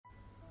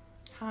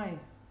Hi.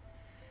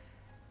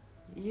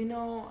 You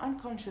know,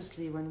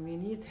 unconsciously, when we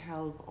need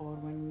help or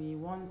when we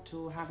want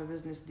to have a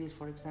business deal,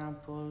 for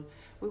example,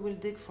 we will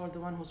dig for the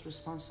one who's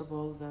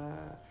responsible, the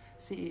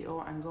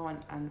CEO, and go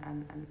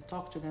and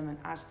talk to them and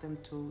ask them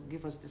to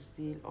give us this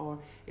deal. Or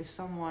if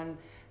someone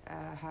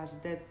has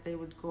debt, they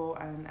would go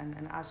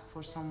and ask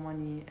for some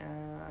money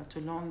to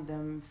loan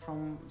them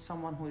from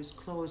someone who is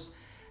close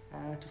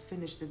to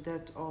finish the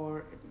debt.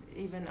 Or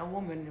even a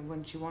woman,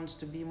 when she wants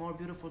to be more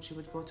beautiful, she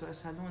would go to a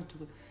salon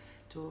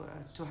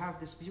to have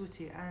this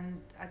beauty.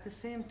 And at the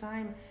same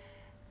time,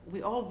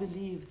 we all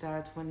believe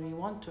that when we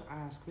want to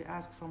ask, we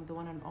ask from the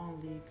one and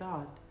only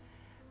God.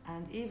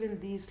 And even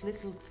these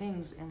little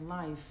things in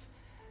life,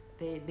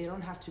 they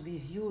don't have to be a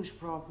huge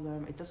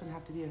problem. It doesn't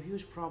have to be a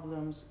huge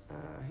problem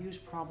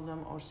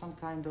or some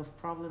kind of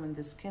problem in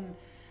the skin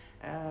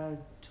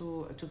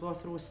to go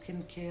through a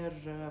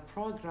skincare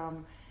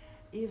program.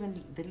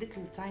 Even the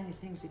little tiny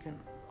things, you can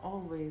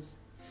always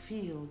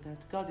feel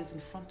that God is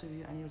in front of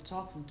you and you're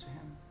talking to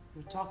Him.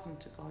 You're talking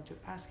to God,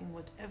 you're asking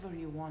whatever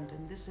you want.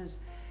 And this is,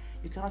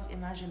 you cannot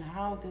imagine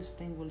how this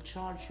thing will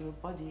charge your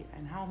body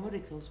and how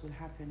miracles will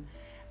happen,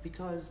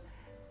 because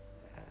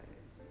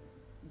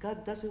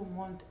God doesn't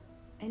want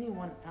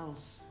anyone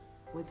else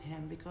with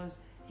Him, because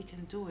He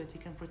can do it. He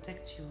can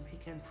protect you, He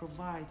can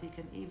provide, He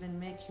can even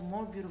make you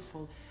more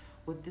beautiful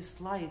with this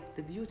light.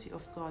 The beauty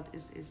of God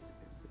is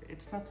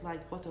it's not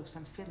like Botox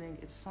and filling,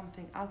 it's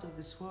something out of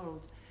this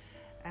world.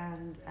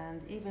 And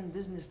even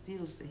business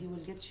deals, He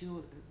will get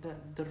you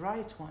the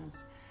right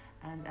ones,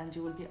 and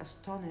you will be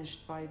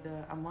astonished by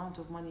the amount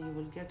of money you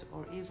will get,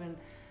 or even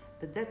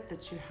the debt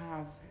that you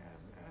have.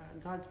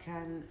 God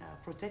can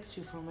protect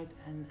you from it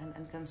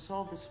and can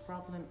solve this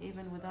problem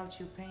even without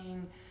you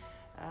paying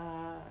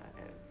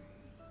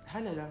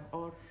halala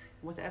or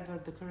whatever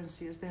the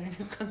currency is there in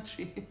your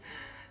country.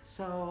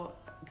 So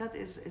God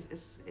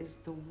is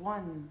the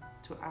one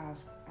to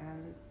ask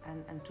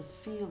and to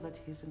feel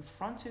that He's in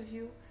front of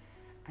you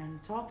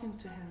and talking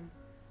to Him.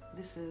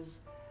 This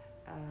is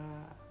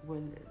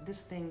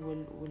this thing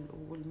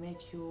will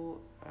make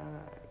you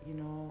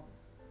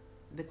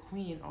the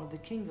queen or the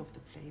king of the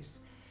place,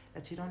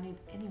 that you don't need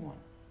anyone,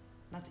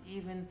 not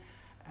even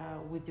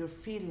with your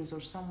feelings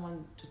or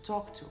someone to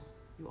talk to.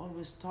 You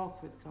always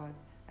talk with God.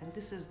 And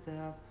this is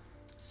the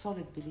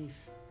solid belief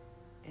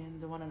in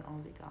the one and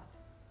only God.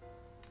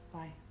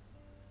 Bye.